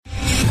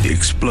The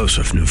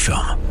explosive new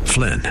film,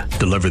 Flynn,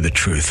 deliver the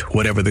truth,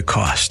 whatever the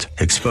cost,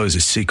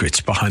 exposes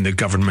secrets behind the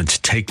government's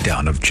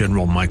takedown of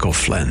General Michael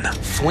Flynn.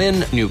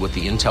 Flynn knew what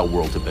the intel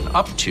world had been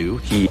up to.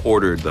 He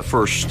ordered the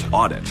first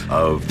audit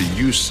of the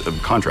use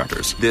of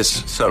contractors.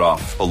 This set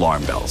off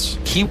alarm bells.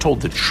 He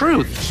told the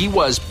truth. He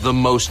was the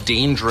most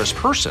dangerous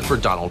person for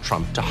Donald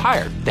Trump to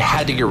hire. They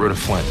had to get rid of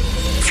Flynn.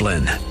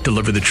 Flynn,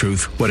 deliver the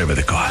truth, whatever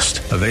the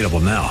cost. Available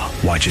now.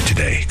 Watch it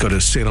today. Go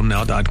to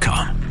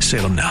salemnow.com.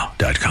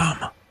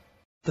 salemnow.com.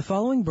 The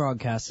following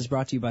broadcast is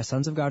brought to you by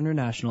Sons of God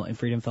International and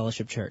Freedom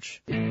Fellowship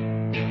Church. Hello,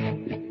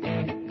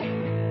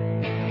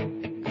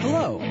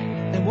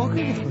 and welcome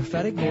to the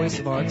prophetic voice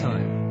of our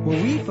time,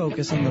 where we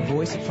focus on the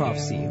voice of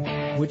prophecy,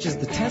 which is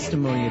the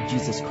testimony of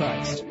Jesus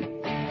Christ.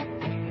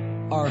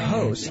 Our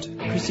host,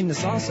 Christina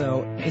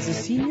Sasso, is a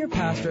senior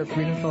pastor at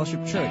Freedom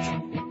Fellowship Church.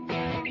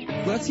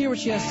 Let's hear what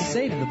she has to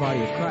say to the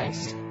body of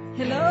Christ.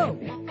 Hello,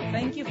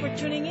 thank you for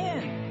tuning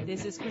in.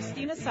 This is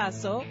Christina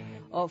Sasso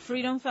of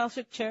Freedom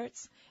Fellowship Church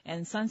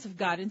and Sons of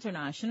God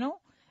International,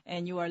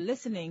 and you are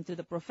listening to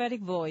the prophetic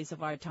voice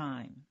of our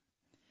time.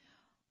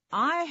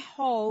 I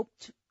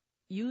hoped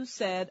you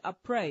said a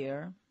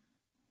prayer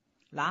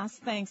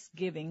last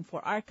Thanksgiving for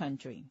our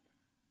country,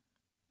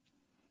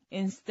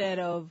 instead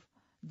of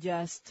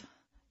just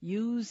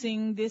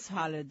using this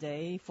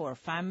holiday for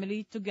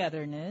family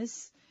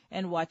togetherness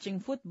and watching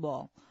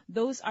football.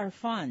 Those are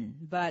fun,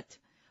 but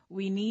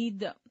we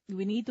need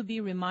to be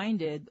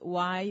reminded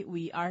why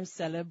we are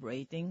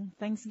celebrating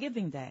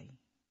Thanksgiving Day.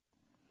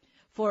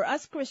 For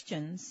us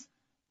Christians,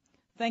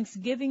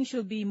 Thanksgiving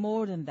should be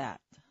more than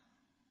that.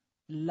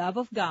 Love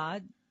of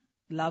God,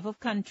 love of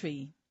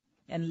country,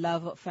 and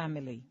love of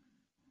family.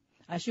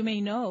 As you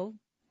may know,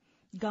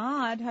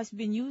 God has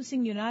been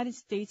using United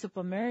States of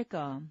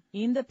America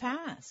in the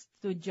past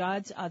to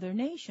judge other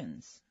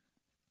nations.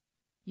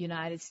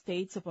 United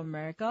States of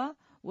America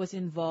was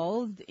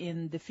involved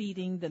in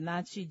defeating the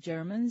Nazi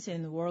Germans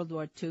in World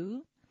War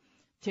II,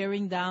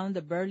 tearing down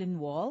the Berlin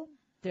Wall.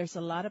 There's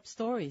a lot of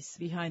stories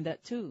behind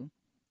that too.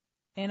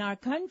 And our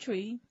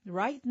country,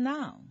 right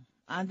now,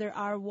 under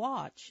our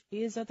watch,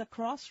 is at a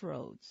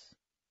crossroads.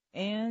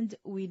 And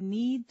we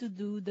need to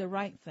do the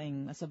right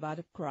thing as a body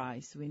of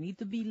Christ. We need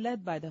to be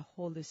led by the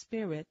Holy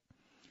Spirit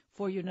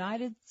for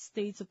United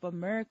States of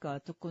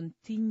America to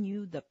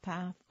continue the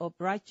path of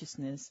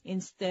righteousness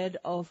instead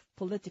of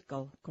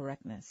political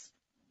correctness.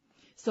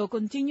 So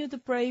continue to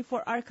pray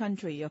for our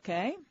country,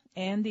 okay,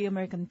 and the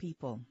American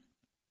people.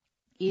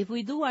 If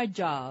we do our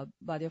job,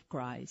 body of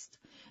Christ,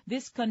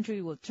 this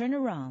country will turn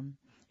around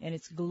and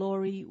its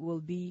glory will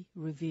be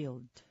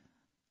revealed,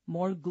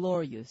 more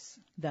glorious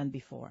than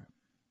before.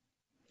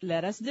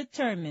 Let us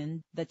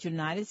determine that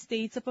United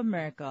States of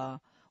America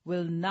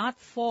will not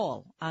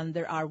fall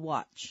under our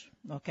watch,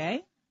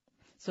 okay?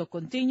 So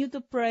continue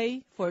to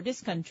pray for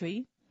this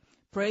country,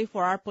 pray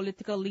for our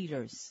political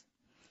leaders.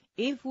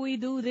 If we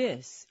do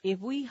this, if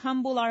we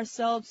humble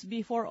ourselves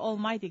before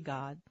Almighty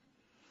God,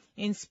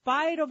 in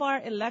spite of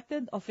our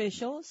elected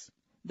officials,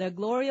 the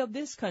glory of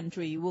this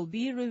country will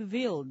be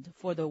revealed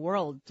for the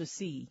world to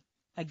see,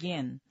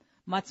 again,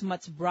 much,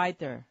 much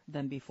brighter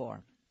than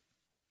before.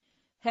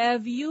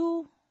 Have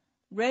you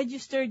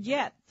registered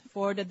yet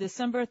for the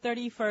December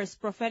 31st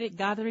prophetic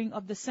gathering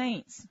of the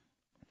saints?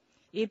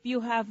 If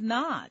you have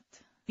not,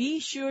 be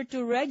sure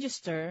to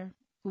register.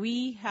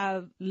 We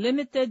have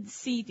limited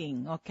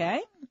seating,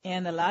 okay?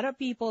 And a lot of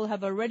people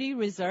have already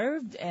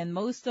reserved, and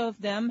most of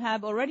them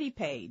have already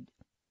paid.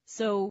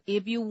 So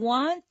if you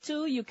want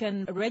to, you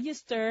can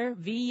register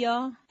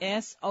via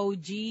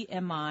sogmi.org.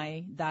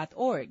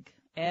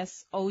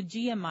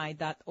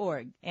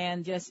 sogmi.org,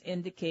 and just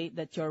indicate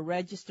that you're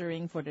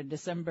registering for the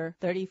December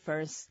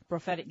 31st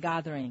prophetic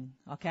gathering,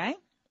 okay?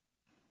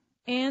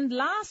 And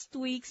last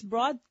week's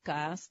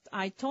broadcast,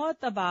 I taught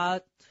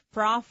about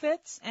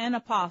prophets and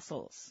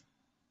apostles,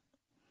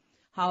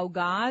 how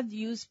God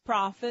used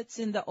prophets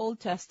in the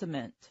Old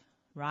Testament,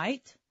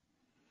 right,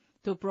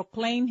 to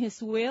proclaim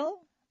His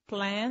will,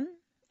 plan,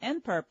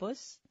 and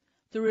purpose,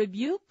 to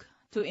rebuke,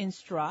 to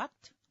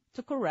instruct,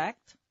 to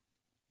correct.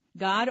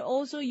 God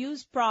also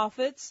used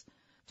prophets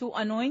to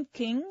anoint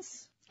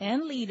kings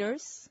and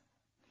leaders,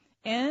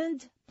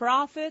 and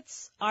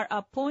prophets are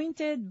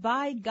appointed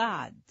by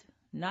God,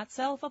 not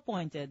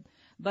self-appointed,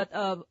 but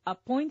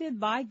appointed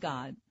by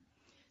God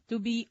to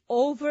be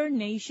over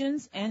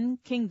nations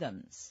and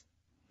kingdoms.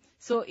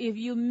 So if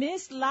you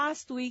missed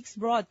last week's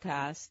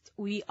broadcast,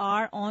 we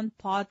are on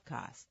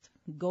podcast.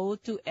 Go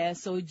to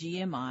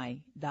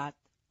sogmi.org.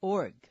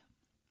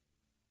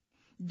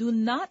 Do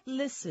not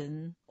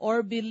listen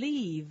or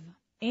believe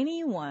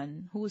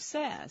anyone who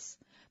says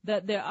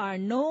that there are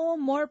no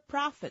more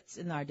prophets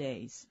in our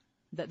days,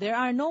 that there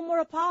are no more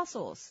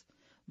apostles,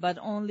 but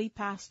only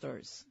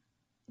pastors.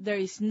 There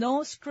is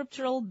no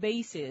scriptural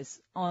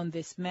basis on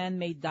this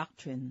man-made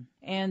doctrine.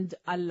 And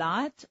a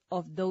lot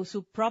of those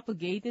who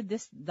propagated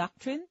this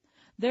doctrine,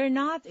 they're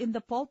not in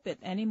the pulpit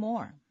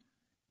anymore.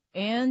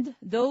 And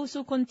those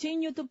who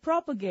continue to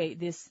propagate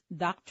this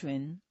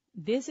doctrine,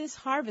 this is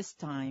harvest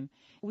time.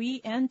 We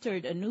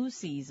entered a new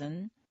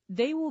season.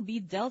 they will be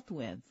dealt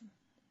with.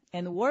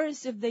 And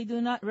worse, if they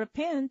do not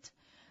repent,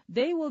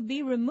 they will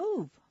be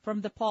removed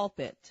from the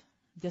pulpit.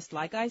 Just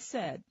like I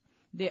said,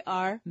 there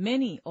are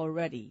many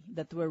already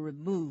that were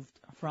removed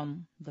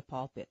from the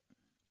pulpit.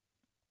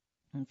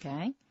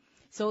 Okay?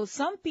 So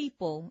some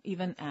people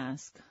even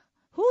ask,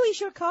 who is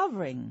your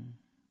covering?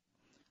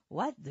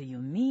 What do you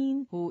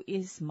mean, who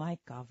is my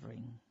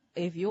covering?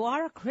 If you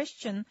are a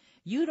Christian,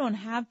 you don't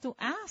have to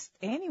ask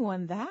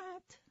anyone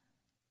that.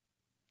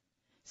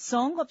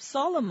 Song of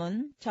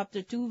Solomon,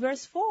 chapter 2,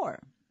 verse 4.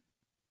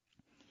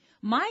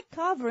 My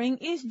covering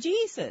is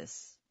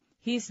Jesus.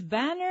 His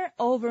banner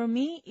over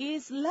me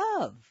is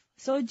love.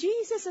 So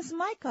Jesus is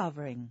my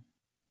covering.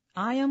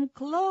 I am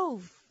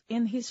clothed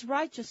in His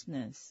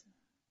righteousness.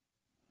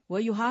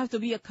 Well, you have to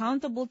be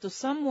accountable to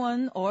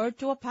someone or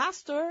to a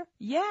pastor.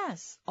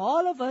 Yes,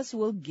 all of us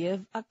will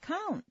give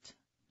account.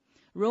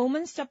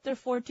 Romans chapter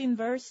 14,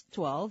 verse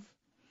 12.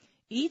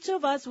 Each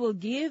of us will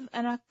give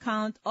an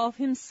account of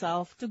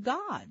himself to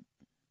God.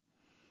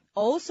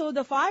 Also,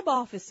 the 5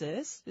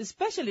 offices,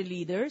 especially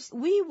leaders,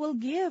 we will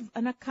give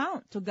an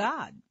account to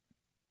God.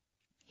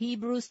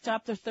 Hebrews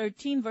chapter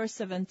 13, verse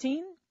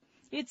 17,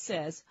 it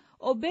says,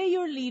 obey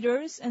your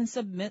leaders and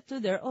submit to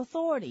their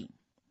authority.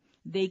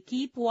 They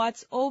keep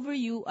watch over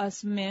you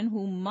as men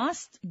who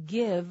must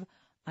give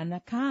an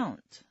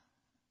account.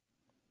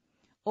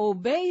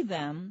 Obey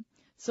them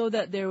so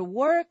that their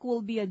work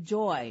will be a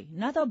joy,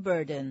 not a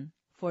burden,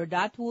 for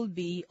that will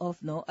be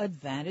of no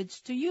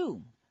advantage to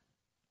you.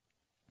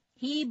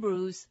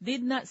 Hebrews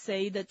did not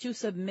say that you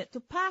submit to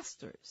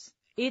pastors.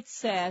 It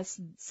says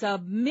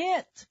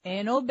submit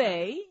and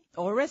obey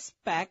or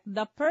respect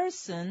the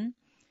person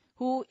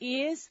who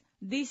is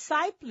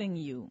discipling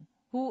you,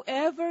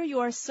 whoever you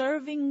are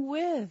serving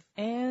with,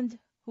 and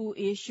who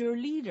is your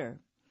leader.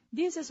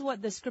 This is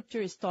what the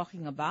scripture is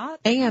talking about.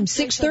 AM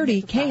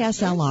 630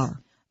 KSLR.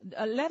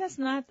 Let us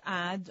not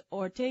add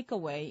or take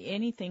away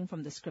anything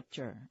from the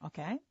scripture,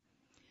 okay?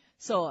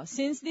 So,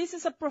 since this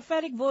is a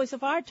prophetic voice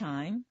of our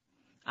time,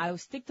 I will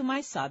stick to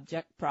my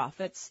subject,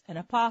 prophets and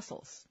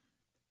apostles.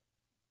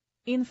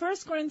 In 1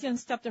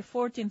 Corinthians chapter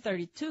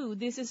 14:32,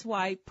 this is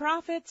why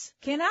prophets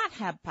cannot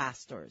have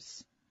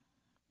pastors.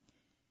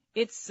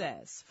 It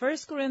says, 1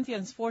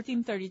 Corinthians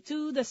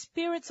 14:32, the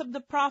spirits of the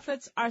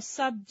prophets are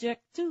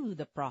subject to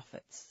the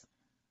prophets.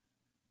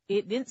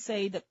 It didn't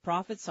say that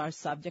prophets are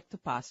subject to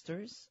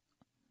pastors,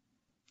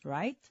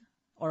 right?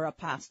 Or a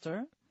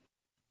pastor.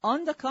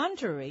 On the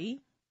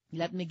contrary,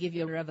 let me give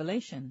you a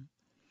revelation.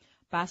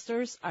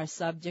 Pastors are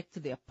subject to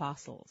the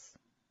apostles.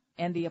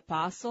 And the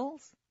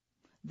apostles,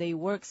 they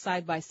work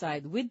side by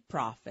side with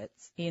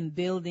prophets in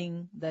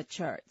building the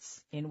church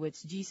in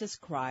which Jesus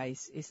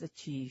Christ is the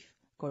chief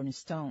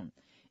cornerstone.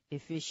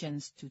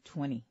 Ephesians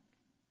 2:20.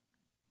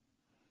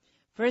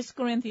 1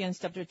 Corinthians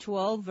chapter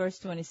 12, verse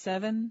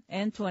 27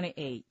 and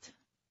 28.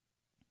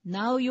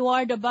 Now you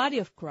are the body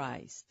of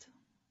Christ,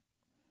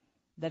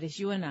 that is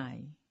you and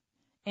I,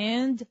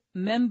 and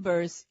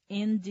members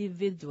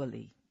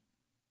individually.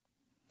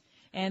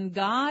 And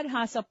God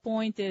has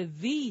appointed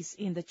these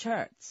in the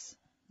church.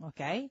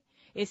 Okay?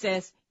 It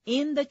says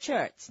in the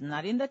church,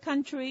 not in the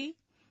country,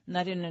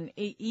 not in an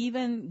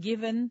even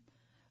given,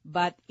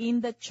 but in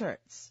the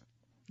church.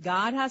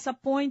 God has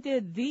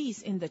appointed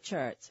these in the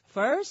church.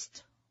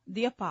 First,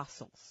 the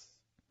apostles.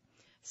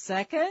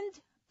 Second,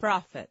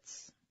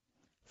 prophets.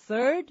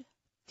 Third,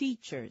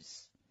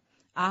 teachers.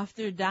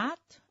 After that,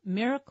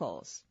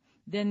 miracles.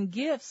 Then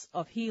gifts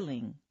of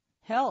healing,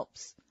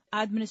 helps,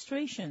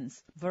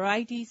 administrations,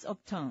 varieties of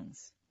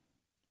tongues.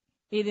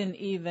 It didn't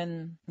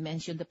even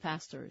mention the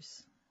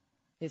pastors.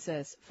 It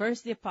says,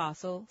 first the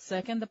apostle,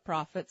 second the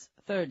prophets,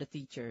 third the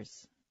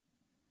teachers.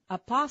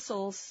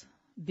 Apostles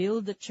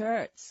build the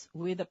church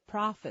with the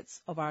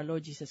prophets of our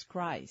Lord Jesus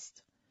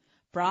Christ.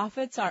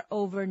 Prophets are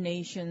over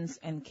nations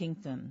and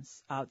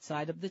kingdoms.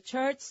 Outside of the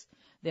church,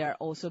 they are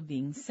also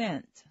being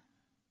sent.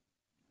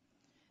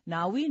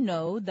 Now we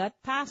know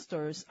that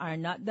pastors are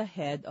not the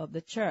head of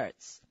the church.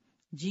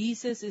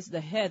 Jesus is the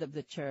head of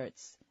the church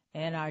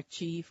and our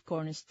chief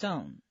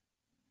cornerstone.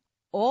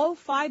 All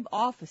 5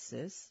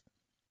 offices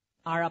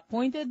are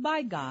appointed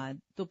by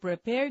God to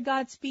prepare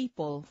God's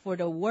people for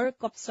the work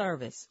of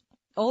service.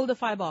 All the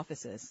 5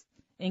 offices,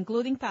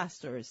 including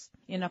pastors,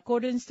 in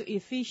accordance to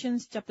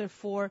Ephesians chapter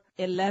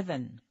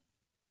 4:11.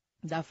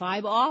 The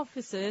 5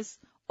 offices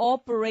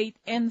operate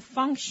and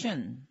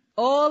function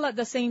all at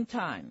the same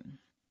time,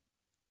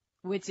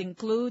 which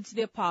includes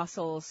the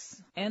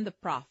apostles and the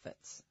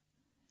prophets.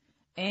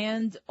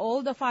 And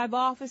all the 5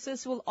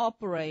 offices will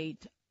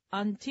operate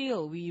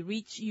until we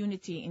reach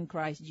unity in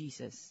Christ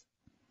Jesus,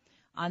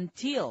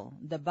 until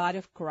the body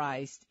of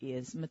Christ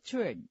is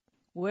matured.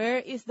 Where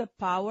is the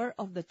power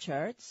of the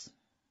church?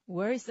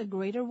 Where is the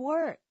greater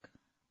work?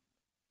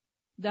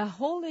 The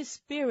Holy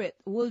Spirit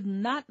will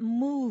not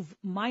move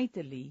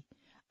mightily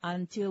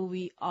until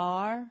we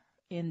are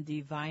in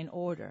divine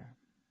order.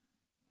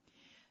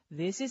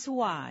 This is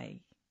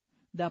why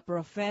the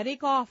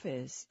prophetic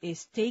office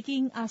is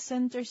taking a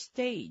center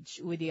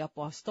stage with the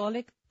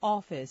apostolic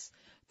office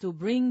to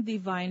bring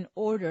divine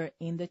order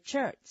in the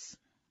church.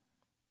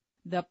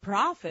 The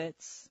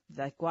prophets,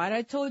 like what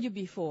I told you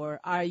before,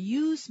 are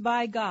used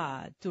by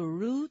God to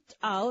root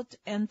out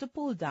and to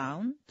pull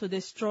down, to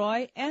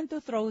destroy and to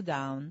throw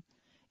down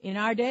in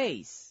our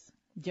days.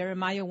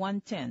 Jeremiah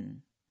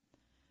 1:10.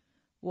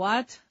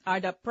 What are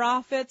the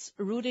prophets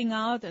rooting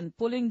out and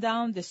pulling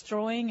down,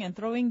 destroying and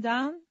throwing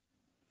down?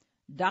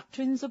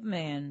 Doctrines of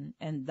men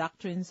and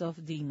doctrines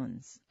of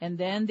demons. And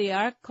then they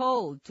are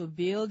called to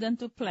build and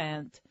to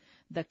plant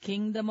the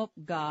kingdom of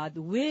God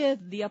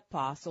with the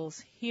apostles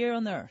here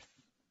on earth.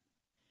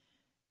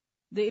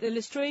 The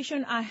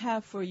illustration I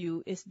have for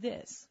you is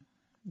this.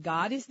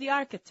 God is the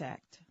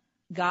architect.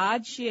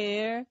 God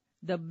shared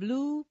the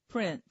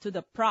blueprint to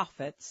the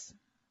prophets.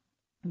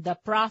 The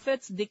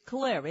prophets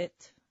declare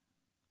it.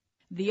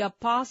 The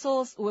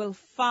apostles will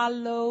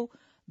follow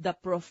the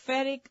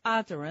prophetic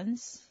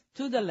utterance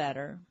to the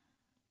letter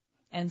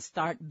and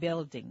start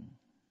building.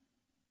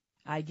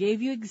 I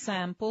gave you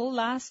example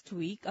last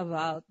week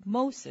about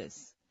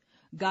Moses.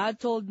 God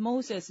told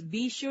Moses,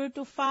 be sure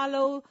to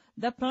follow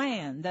the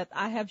plan that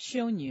I have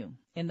shown you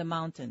in the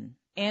mountain.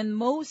 And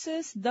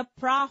Moses, the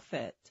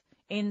prophet,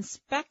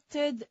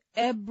 inspected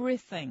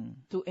everything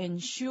to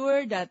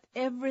ensure that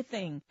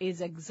everything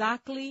is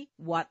exactly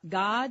what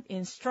God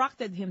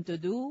instructed him to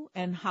do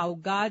and how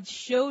God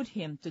showed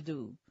him to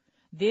do.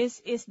 This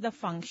is the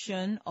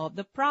function of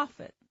the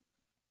prophet.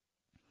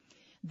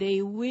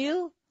 They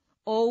will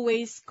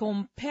always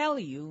compel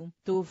you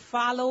to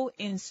follow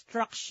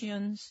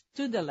instructions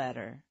to the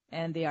letter,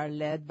 and they are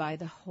led by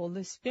the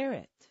Holy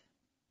Spirit.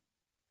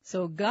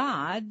 So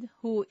God,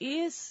 who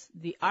is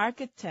the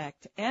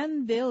architect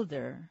and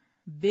builder,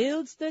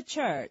 builds the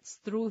church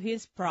through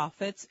his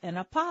prophets and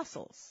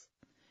apostles.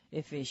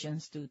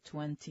 Ephesians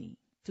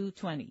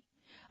 2:20.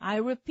 I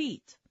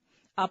repeat,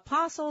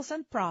 apostles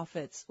and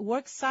prophets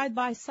work side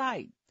by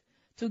side,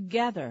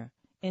 together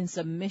in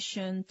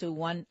submission to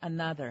one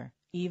another,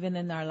 even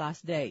in our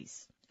last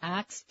days.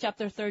 Acts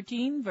chapter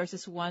 13,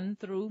 verses 1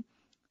 through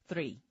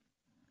 3.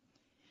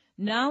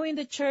 Now in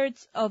the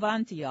church of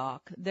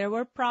Antioch there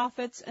were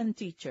prophets and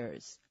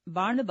teachers,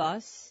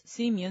 Barnabas,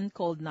 Simeon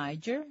called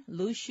Niger,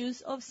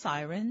 Lucius of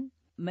Cyrene,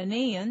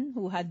 Manaen,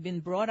 who had been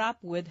brought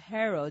up with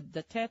Herod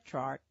the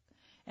Tetrarch,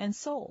 and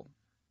Saul.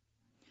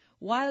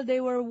 While they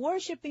were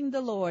worshiping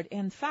the Lord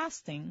and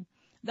fasting,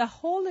 the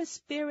Holy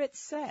Spirit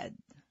said,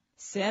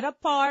 Set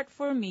apart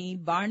for me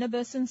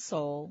Barnabas and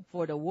Saul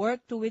for the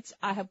work to which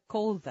I have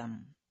called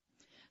them.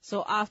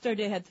 So after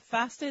they had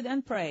fasted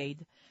and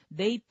prayed,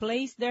 they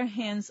placed their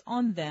hands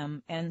on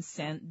them and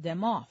sent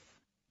them off.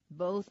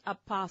 Both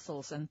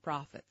apostles and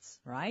prophets,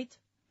 right?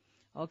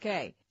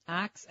 Okay,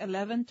 Acts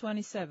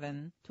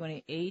 11:27,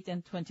 28,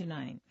 and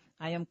 29.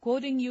 I am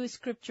quoting you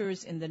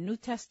scriptures in the New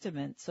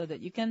Testament so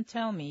that you can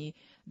tell me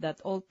that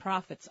all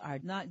prophets are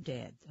not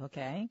dead,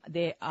 okay?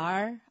 They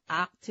are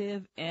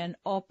active and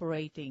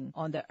operating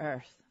on the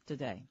earth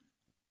today.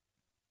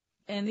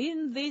 And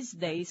in these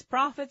days,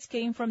 prophets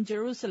came from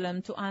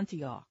Jerusalem to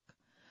Antioch.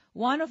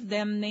 One of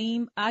them,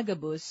 named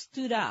Agabus,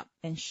 stood up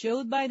and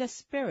showed by the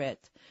Spirit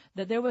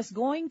that there was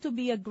going to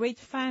be a great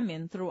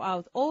famine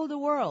throughout all the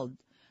world,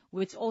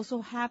 which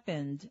also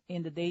happened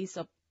in the days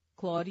of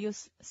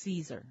Claudius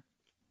Caesar.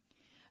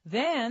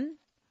 Then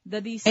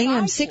the disciples,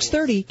 AM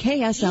 630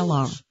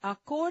 KSLR, each,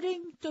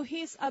 according to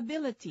his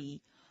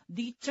ability,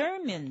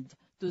 determined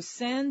to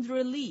send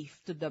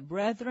relief to the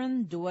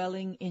brethren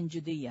dwelling in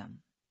Judea.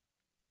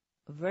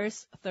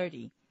 Verse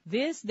 30.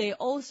 This they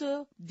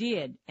also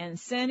did, and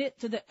sent it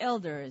to the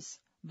elders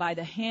by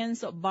the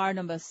hands of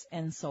Barnabas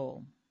and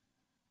Saul.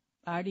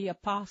 Are the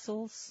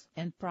apostles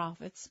and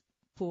prophets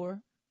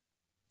poor?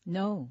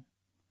 No.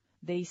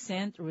 They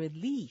sent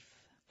relief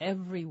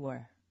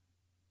everywhere.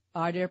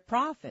 Are there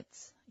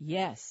prophets?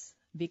 Yes,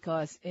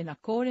 because in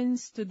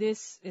accordance to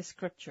this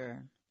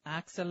scripture,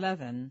 Acts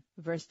 11,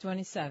 verse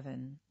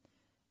 27,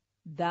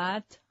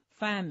 that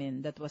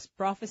famine that was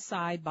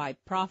prophesied by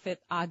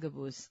prophet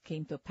Agabus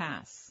came to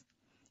pass.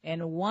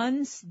 And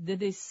once the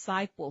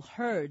disciple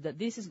heard that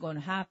this is going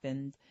to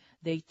happen,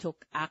 they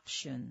took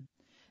action.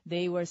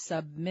 They were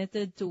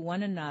submitted to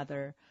one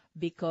another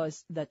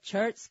because the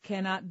church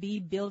cannot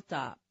be built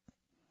up,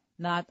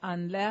 not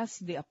unless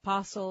the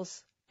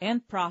apostles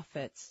and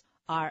prophets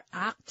are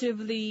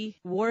actively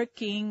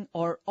working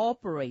or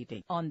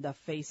operating on the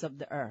face of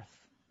the earth.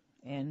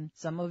 And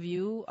some of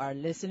you are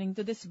listening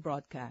to this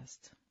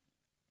broadcast.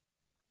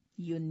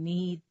 You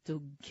need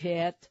to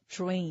get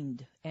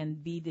trained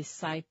and be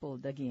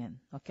discipled again,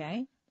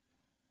 okay?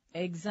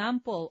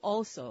 Example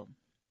also.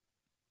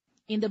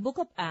 In the book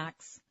of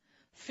Acts,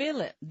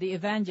 Philip, the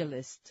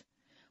evangelist,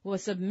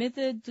 was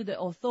submitted to the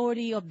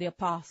authority of the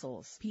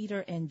apostles,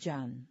 Peter and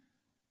John.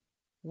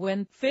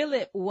 When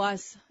Philip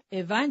was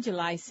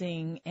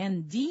evangelizing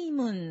and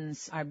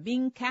demons are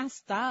being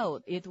cast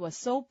out, it was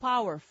so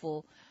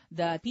powerful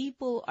that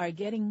people are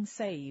getting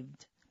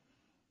saved.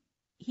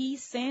 He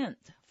sent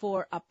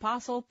for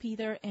Apostle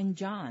Peter and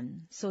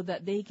John so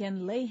that they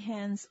can lay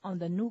hands on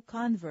the new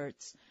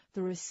converts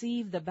to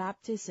receive the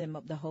baptism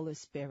of the Holy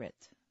Spirit.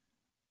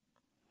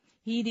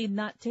 He did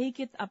not take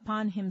it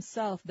upon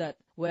himself that,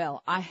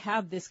 well, I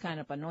have this kind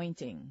of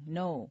anointing.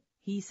 No,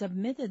 he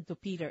submitted to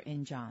Peter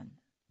and John.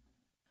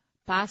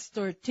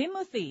 Pastor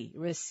Timothy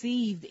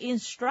received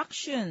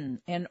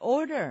instruction and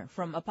order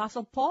from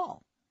Apostle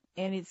Paul,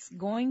 and it's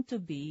going to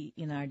be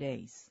in our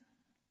days.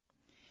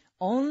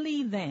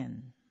 Only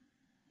then,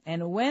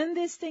 and when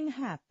this thing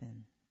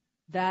happened,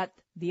 that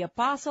the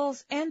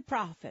apostles and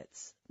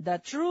prophets, the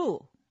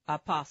true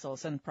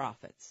apostles and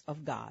prophets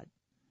of God,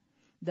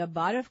 the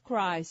body of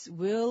Christ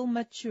will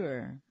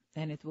mature,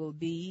 and it will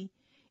be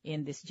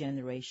in this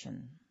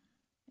generation.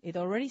 It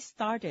already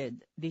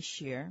started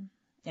this year,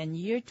 and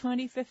year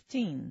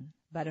 2015,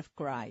 body of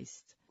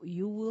Christ,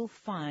 you will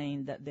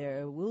find that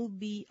there will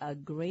be a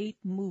great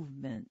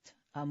movement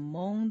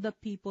among the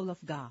people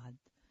of God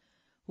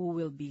who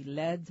will be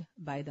led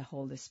by the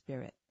Holy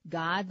Spirit.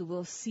 God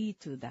will see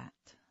to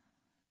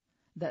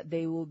that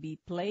they will be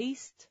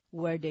placed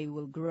where they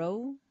will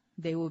grow.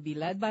 They will be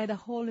led by the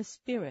Holy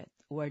Spirit,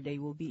 where they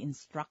will be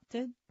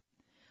instructed,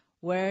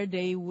 where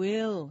they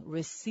will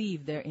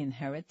receive their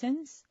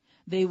inheritance.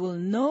 They will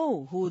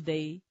know who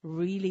they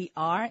really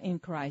are in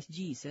Christ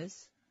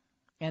Jesus,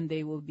 and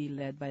they will be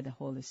led by the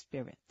Holy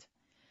Spirit.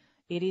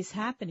 It is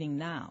happening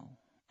now.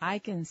 I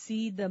can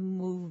see the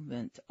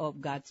movement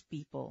of God's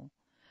people.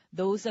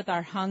 Those that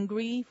are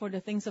hungry for the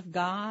things of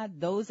God,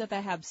 those that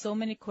have so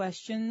many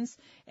questions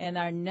and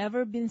are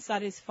never been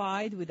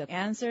satisfied with the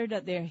answer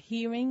that they're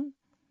hearing,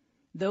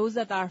 those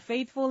that are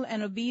faithful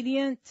and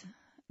obedient,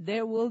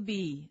 there will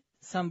be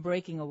some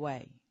breaking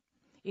away.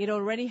 It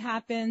already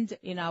happened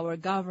in our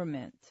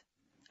government.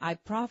 I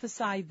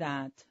prophesied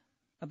that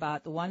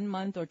about 1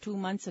 month or 2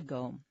 months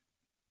ago,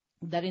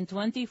 that in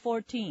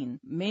 2014,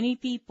 many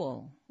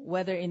people,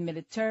 whether in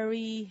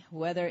military,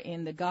 whether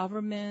in the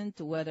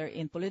government, whether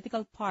in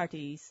political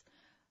parties,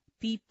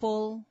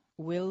 people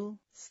will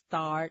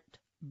start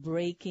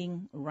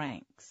breaking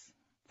ranks,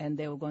 and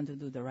they were going to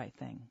do the right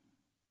thing.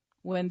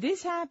 When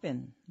this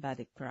happened,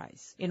 body of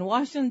Christ, in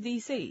Washington,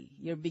 D.C.,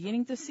 you're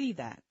beginning to see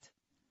that.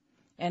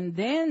 And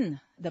then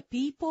the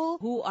people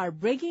who are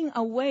breaking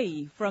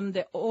away from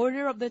the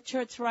order of the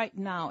church right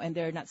now, and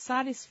they're not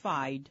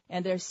satisfied,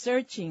 and they're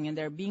searching, and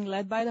they're being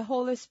led by the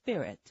Holy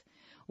Spirit,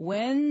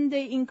 when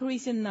they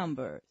increase in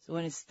numbers,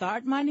 when it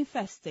start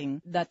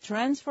manifesting, the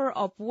transfer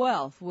of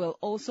wealth will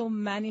also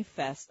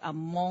manifest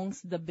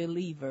amongst the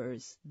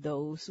believers,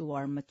 those who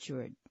are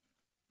matured.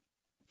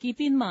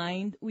 Keep in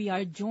mind, we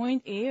are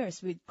joint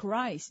heirs with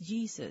Christ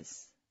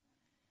Jesus.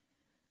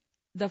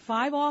 The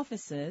 5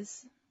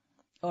 offices,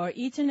 or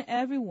each and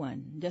every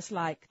one, just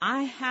like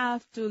I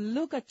have to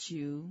look at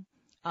you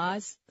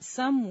as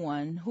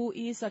someone who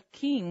is a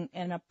king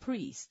and a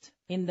priest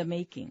in the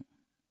making.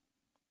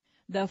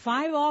 The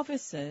 5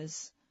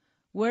 offices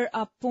were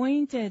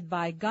appointed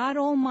by God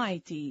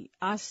Almighty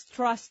as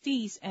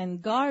trustees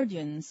and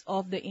guardians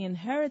of the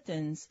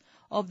inheritance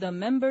of the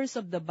members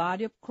of the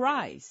body of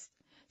Christ.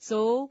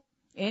 So,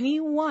 any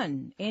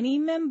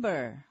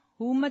member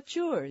who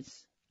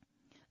matures,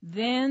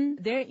 then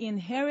their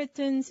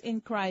inheritance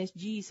in Christ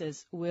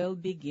Jesus will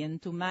begin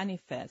to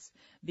manifest,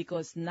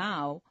 because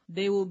now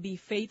they will be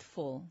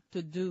faithful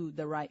to do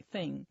the right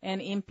thing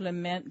and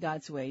implement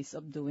God's ways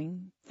of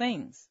doing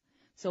things.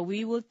 So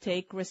we will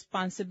take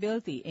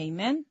responsibility.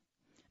 Amen?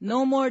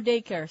 No more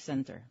daycare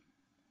center.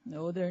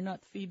 No, they're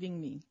not feeding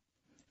me.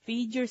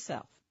 Feed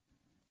yourself.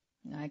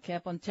 I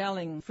kept on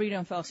telling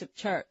Freedom Fellowship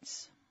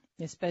Church,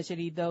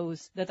 especially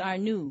those that are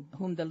new,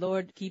 whom the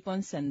Lord keep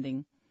on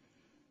sending.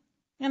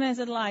 And I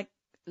said,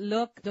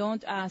 look,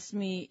 don't ask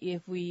me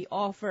if we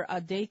offer a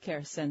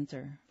daycare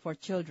center for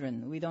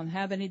children. We don't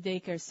have any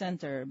daycare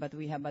center, but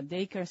we have a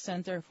daycare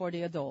center for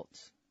the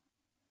adults.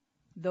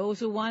 Those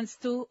who wants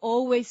to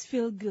always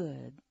feel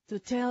good, to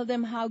tell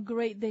them how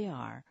great they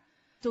are,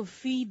 to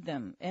feed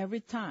them every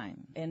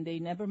time, and they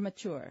never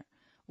mature.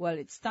 Well,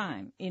 it's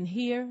time. In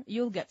here,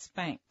 you'll get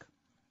spanked.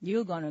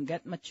 You're going to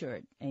get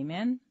matured.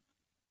 Amen?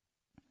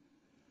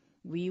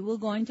 We will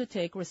going to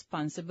take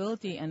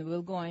responsibility, and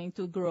we're going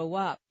to grow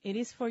up. It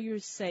is for your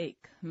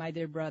sake, my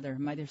dear brother,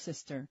 my dear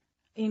sister.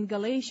 In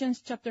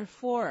Galatians chapter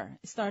 4,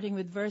 starting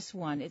with verse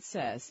 1, it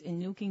says, in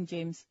New King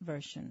James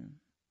Version,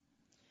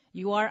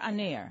 "You are an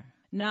heir.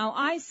 Now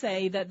I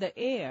say that the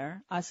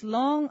heir, as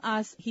long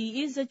as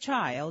he is a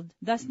child,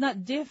 does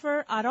not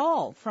differ at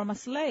all from a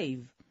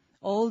slave,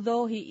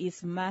 although he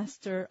is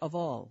master of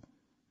all."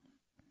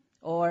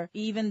 Or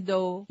even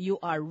though you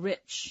are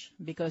rich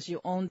because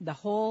you own the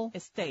whole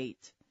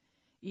estate,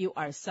 you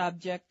are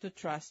subject to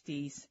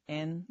trustees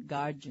and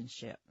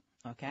guardianship.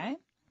 Okay?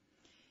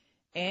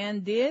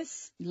 And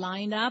this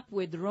lined up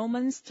with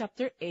Romans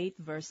chapter 8,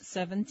 verse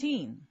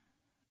 17.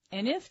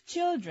 "And if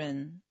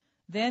children,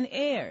 then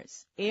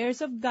heirs,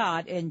 heirs of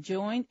God and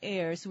joint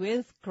heirs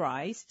with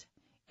Christ,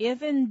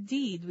 if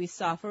indeed we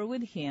suffer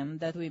with him,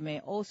 that we may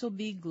also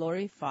be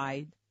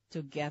glorified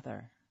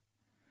together."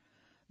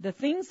 The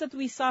things that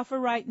we suffer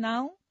right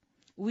now,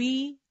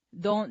 we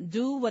don't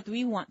do what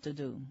we want to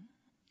do.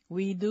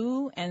 We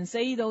do and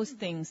say those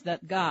things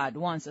that God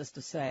wants us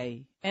to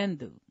say and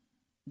do.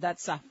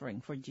 That's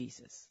suffering for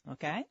Jesus,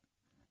 okay?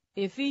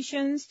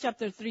 Ephesians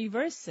chapter 3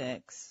 verse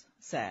 6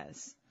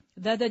 says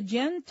that the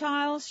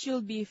Gentiles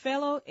should be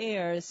fellow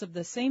heirs of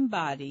the same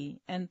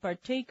body and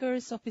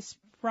partakers of his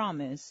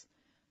promise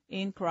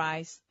in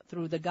Christ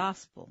through the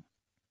gospel.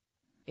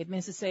 It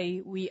means to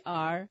say we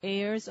are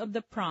heirs of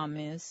the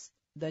promise,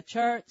 the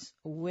church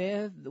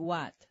with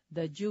what?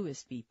 The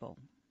Jewish people.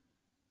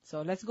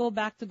 So let's go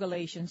back to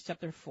Galatians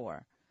chapter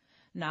 4.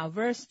 Now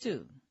verse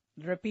 2.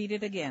 Repeat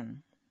it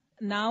again.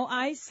 Now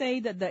I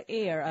say that the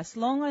heir, as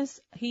long as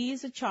he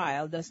is a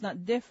child, does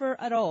not differ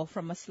at all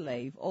from a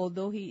slave,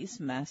 although he is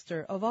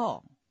master of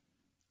all.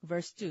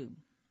 Verse 2.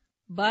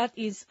 But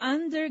is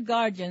under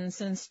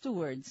guardians and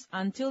stewards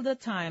until the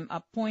time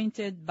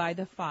appointed by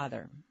the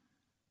Father.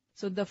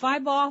 So the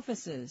 5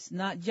 offices,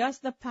 not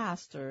just the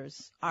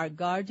pastors, are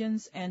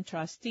guardians and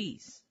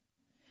trustees.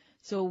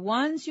 So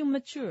once you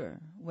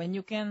mature, when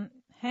you can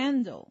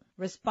handle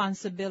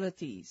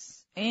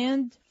responsibilities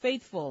and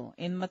faithful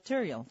in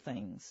material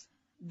things,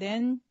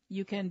 then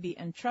you can be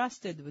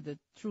entrusted with the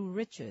true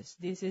riches.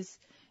 This is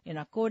in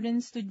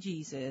accordance to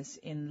Jesus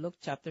in Luke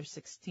chapter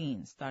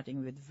 16,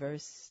 starting with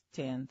verse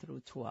 10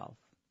 through 12.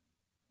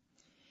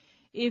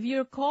 If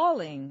your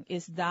calling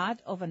is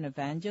that of an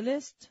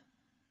evangelist,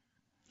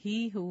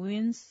 he who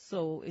wins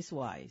soul is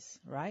wise,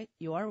 right?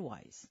 You are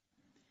wise.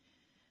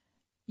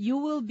 You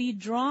will be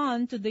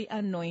drawn to the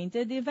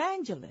anointed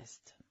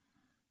evangelist.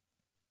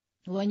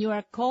 When you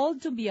are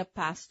called to be a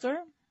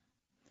pastor,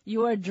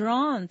 you are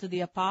drawn to the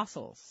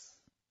apostles.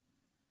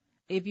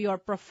 If you are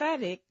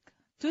prophetic,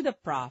 to the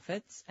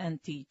prophets,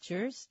 and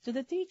teachers, to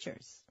the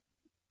teachers.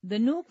 The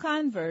new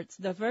converts,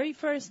 the very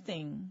first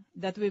thing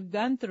that we've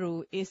gone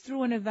through is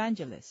through an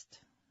evangelist,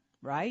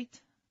 right?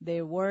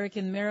 They work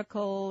in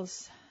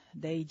miracles.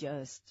 They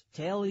just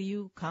tell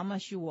you, come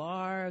as you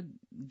are,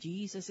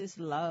 Jesus is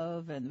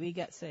love, and we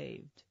get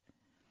saved.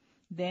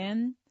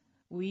 Then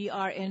we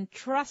are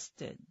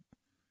entrusted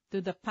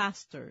to the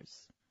pastors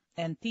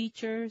and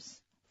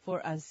teachers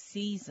for a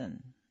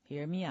season.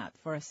 Hear me out,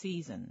 for a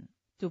season,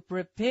 to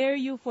prepare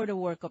you for the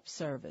work of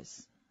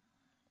service.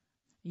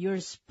 Your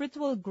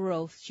spiritual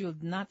growth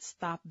should not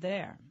stop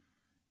there.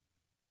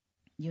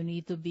 You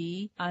need to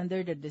be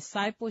under the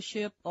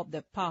discipleship of the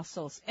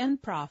apostles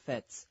and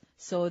prophets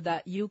so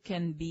that you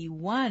can be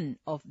one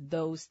of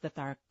those that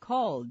are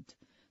called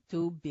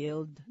to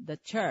build the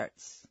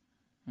church.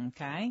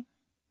 Okay?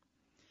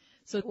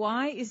 So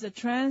why is the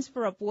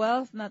transfer of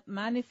wealth not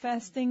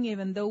manifesting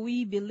even though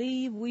we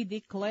believe, we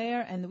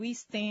declare, and we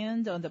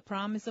stand on the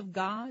promise of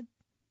God?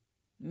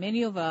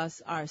 Many of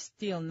us are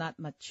still not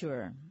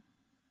mature.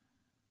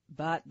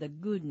 But the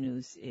good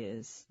news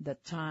is the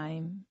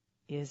time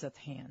is at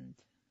hand.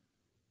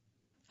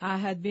 I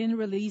had been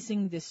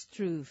releasing this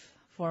truth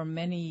for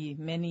many,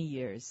 many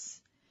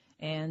years.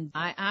 And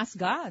I asked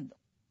God,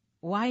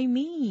 why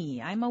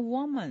me? I'm a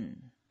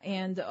woman.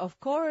 And of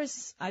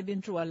course, I've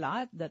been through a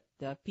lot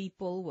that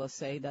people will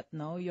say that,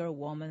 no, you're a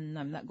woman,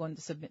 I'm not going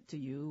to submit to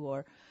you,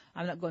 or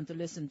I'm not going to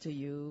listen to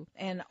you,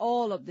 and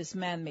all of these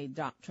man-made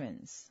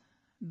doctrines.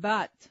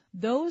 But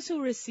those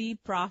who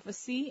receive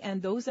prophecy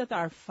and those that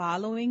are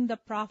following the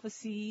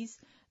prophecies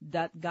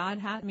that God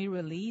had me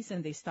release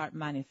and they start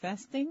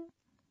manifesting,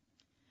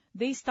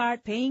 they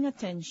start paying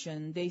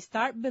attention, they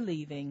start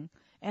believing,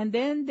 and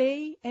then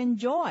they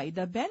enjoy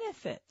the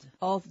benefit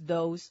of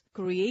those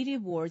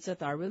creative words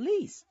that are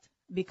released.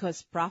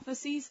 Because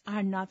prophecies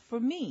are not for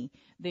me.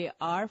 They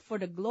are for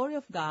the glory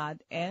of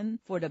God and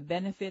for the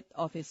benefit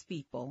of His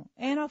people.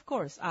 And of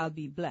course, I'll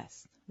be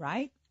blessed,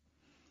 right?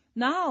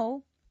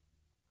 Now,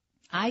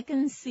 I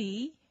can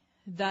see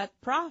that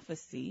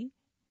prophecy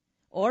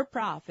or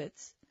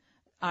prophets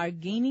are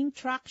gaining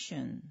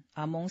traction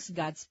amongst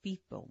God's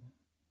people,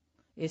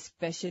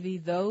 especially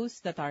those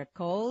that are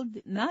called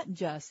not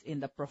just in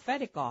the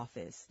prophetic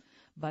office,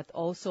 but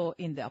also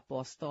in the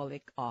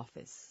apostolic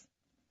office.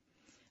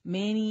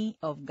 Many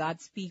of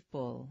God's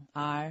people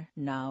are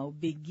now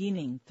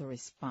beginning to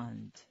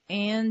respond,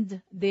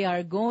 and they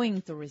are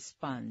going to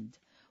respond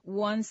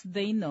once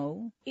they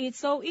know. It's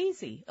so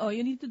easy. All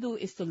you need to do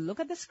is to look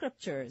at the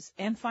scriptures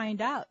and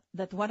find out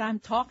that what I'm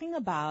talking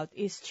about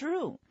is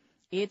true.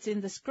 It's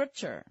in the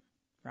scripture,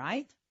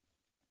 right?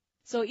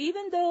 So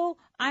even though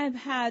I've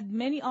had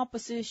many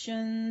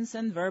oppositions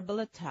and verbal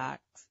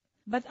attacks,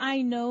 but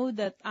I know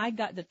that I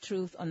got the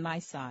truth on my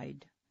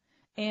side.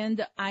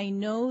 And I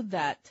know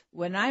that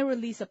when I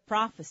release a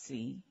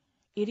prophecy,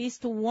 it is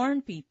to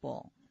warn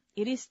people.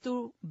 It is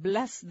to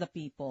bless the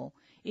people.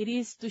 It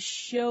is to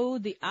show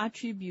the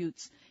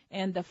attributes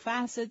and the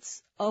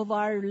facets of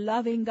our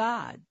loving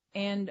God.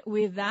 And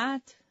with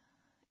that,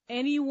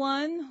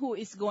 anyone who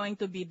is going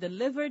to be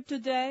delivered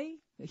today,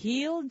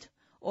 healed,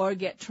 or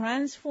get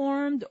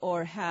transformed,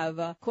 or have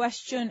a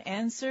question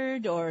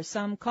answered, or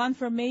some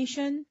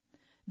confirmation,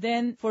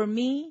 then for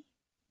me,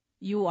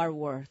 you are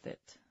worth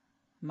it,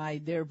 my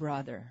dear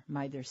brother,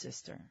 my dear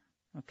sister.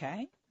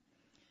 Okay?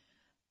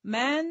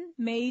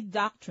 Man-made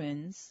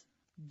doctrines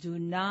do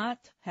not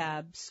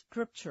have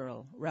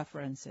scriptural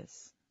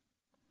references.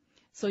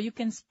 So you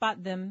can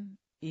spot them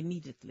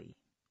immediately.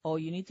 All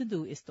you need to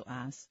do is to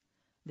ask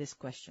this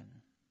question.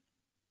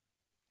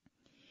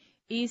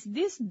 Is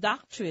this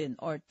doctrine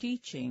or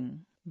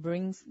teaching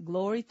brings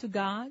glory to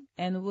God,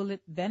 and will it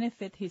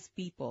benefit His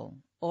people,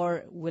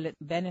 or will it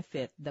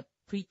benefit the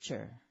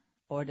preacher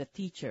or the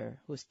teacher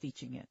who's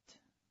teaching it?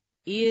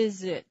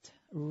 Is it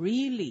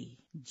really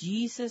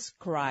Jesus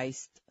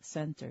Christ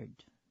centered?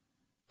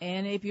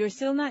 And if you're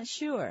still not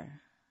sure,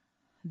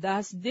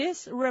 does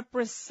this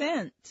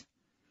represent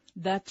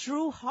the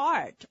true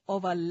heart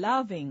of a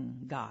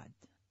loving God?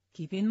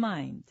 Keep in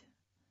mind,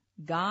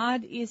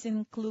 God is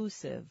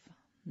inclusive,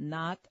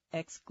 not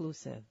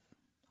exclusive.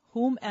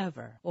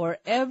 Whomever or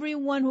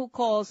everyone who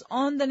calls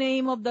on the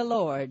name of the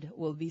Lord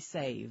will be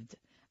saved.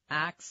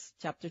 Acts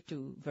chapter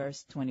 2,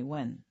 verse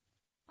 21.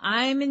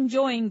 I'm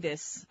enjoying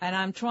this, and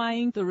I'm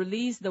trying to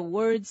release the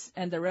words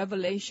and the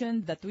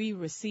revelation that we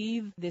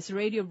receive. This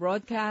radio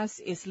broadcast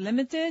is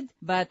limited,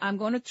 but I'm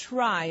going to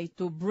try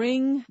to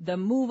bring the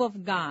move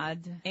of God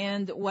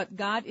and what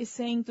God is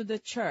saying to the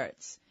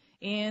church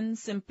in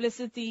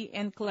simplicity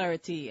and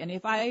clarity. And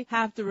if I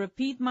have to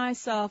repeat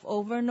myself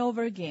over and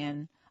over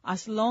again,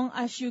 as long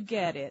as you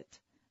get it,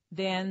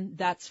 then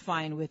that's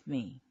fine with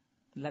me.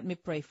 Let me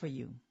pray for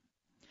you.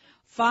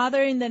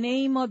 Father, in the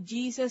name of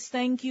Jesus,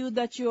 thank you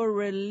that you're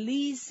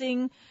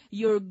releasing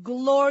your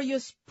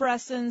glorious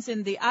presence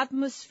in the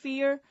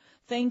atmosphere.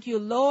 Thank you,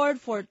 Lord,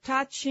 for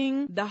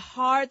touching the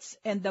hearts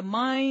and the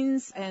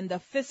minds and the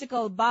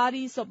physical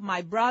bodies of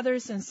my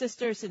brothers and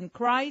sisters in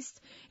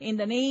Christ. In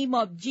the name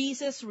of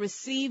Jesus,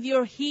 receive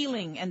your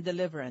healing and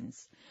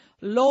deliverance.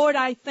 Lord,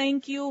 I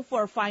thank you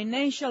for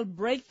financial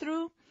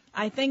breakthrough.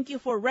 I thank you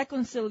for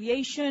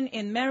reconciliation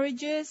in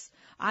marriages.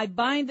 I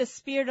bind the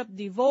spirit of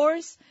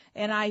divorce,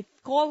 and I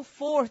call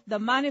forth the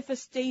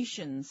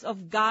manifestations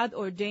of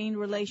God-ordained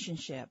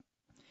relationship.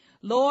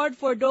 Lord,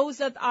 for those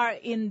that are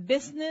in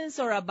business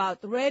or about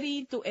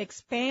ready to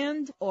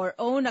expand or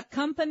own a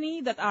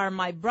company that are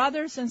my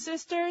brothers and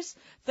sisters,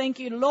 thank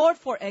you, Lord,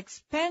 for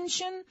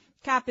expansion,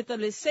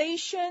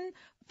 capitalization.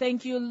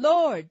 Thank you,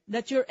 Lord,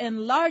 that you're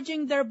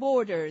enlarging their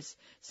borders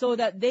so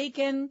that they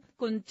can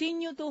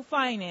continue to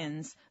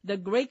finance the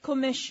Great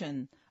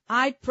Commission.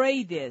 I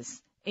pray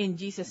this in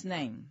Jesus'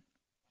 name.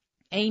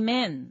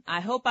 Amen. I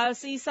hope I'll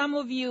see some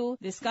of you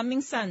this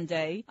coming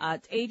Sunday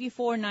at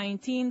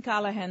 8419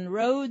 Callahan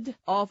Road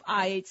off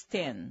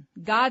I-810.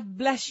 God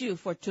bless you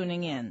for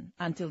tuning in.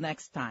 Until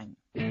next time.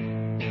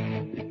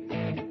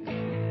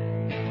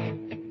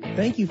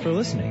 Thank you for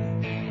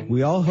listening.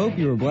 We all hope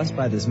you were blessed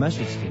by this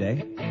message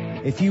today.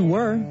 If you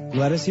were,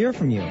 let us hear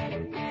from you.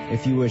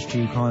 If you wish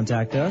to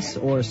contact us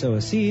or sow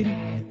a seed,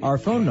 our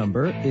phone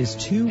number is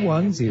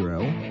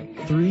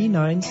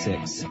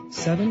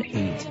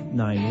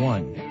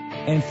 210-396-7891.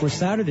 And for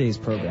Saturday's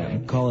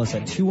program, call us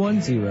at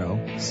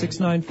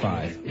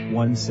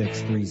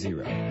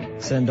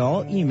 210-695-1630. Send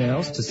all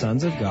emails to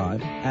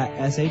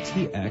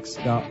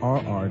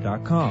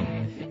sonsofgod@satx.rr.com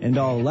and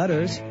all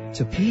letters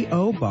to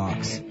P.O.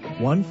 Box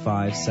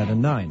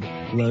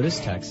 1579, Lotus,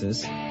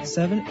 Texas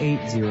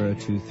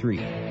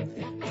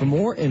 78023. For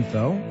more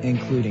info,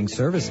 including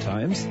service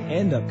times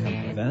and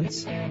upcoming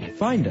events,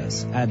 find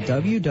us at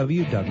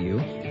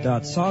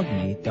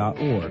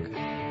www.sogmi.org.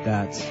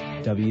 That's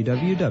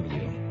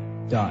www.sogmi.org.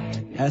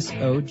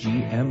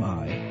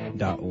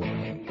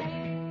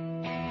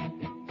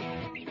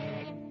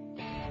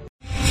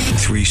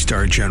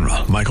 3-star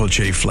General Michael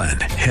J.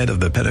 Flynn, head of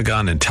the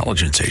Pentagon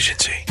Intelligence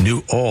Agency,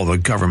 knew all the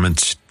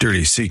government's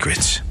dirty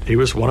secrets. He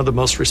was one of the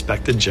most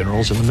respected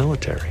generals in the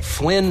military.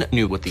 Flynn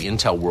knew what the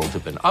intel world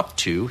had been up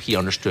to. He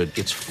understood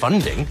its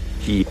funding.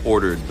 He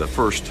ordered the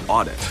first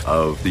audit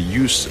of the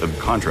use of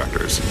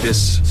contractors.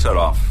 This set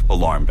off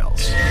alarm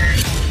bells.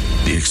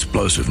 The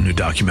explosive new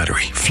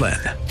documentary, Flynn,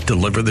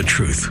 Deliver the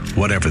Truth,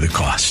 Whatever the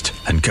Cost,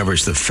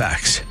 uncovers the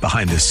facts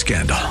behind this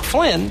scandal.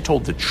 Flynn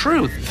told the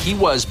truth. He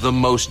was the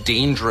most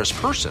dangerous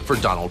person for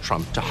Donald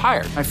Trump to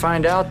hire. I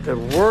find out the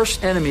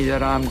worst enemy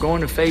that I'm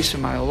going to face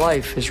in my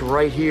life is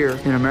right here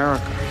in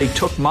America. They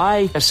took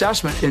my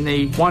assessment and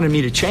they wanted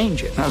me to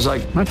change it. And I was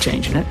like, I'm not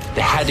changing it.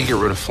 They had to get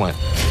rid of Flynn.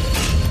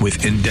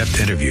 With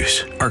in-depth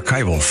interviews,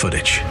 archival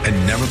footage, and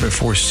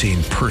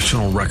never-before-seen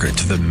personal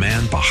records of the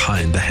man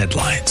behind the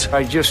headlines.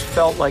 I just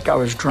felt like I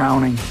was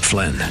drowning.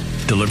 Flynn,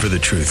 Deliver the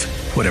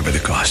Truth, Whatever the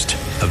Cost.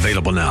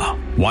 Available now.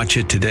 Watch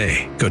it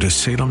today. Go to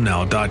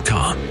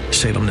salemnow.com.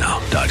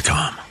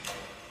 salemnow.com.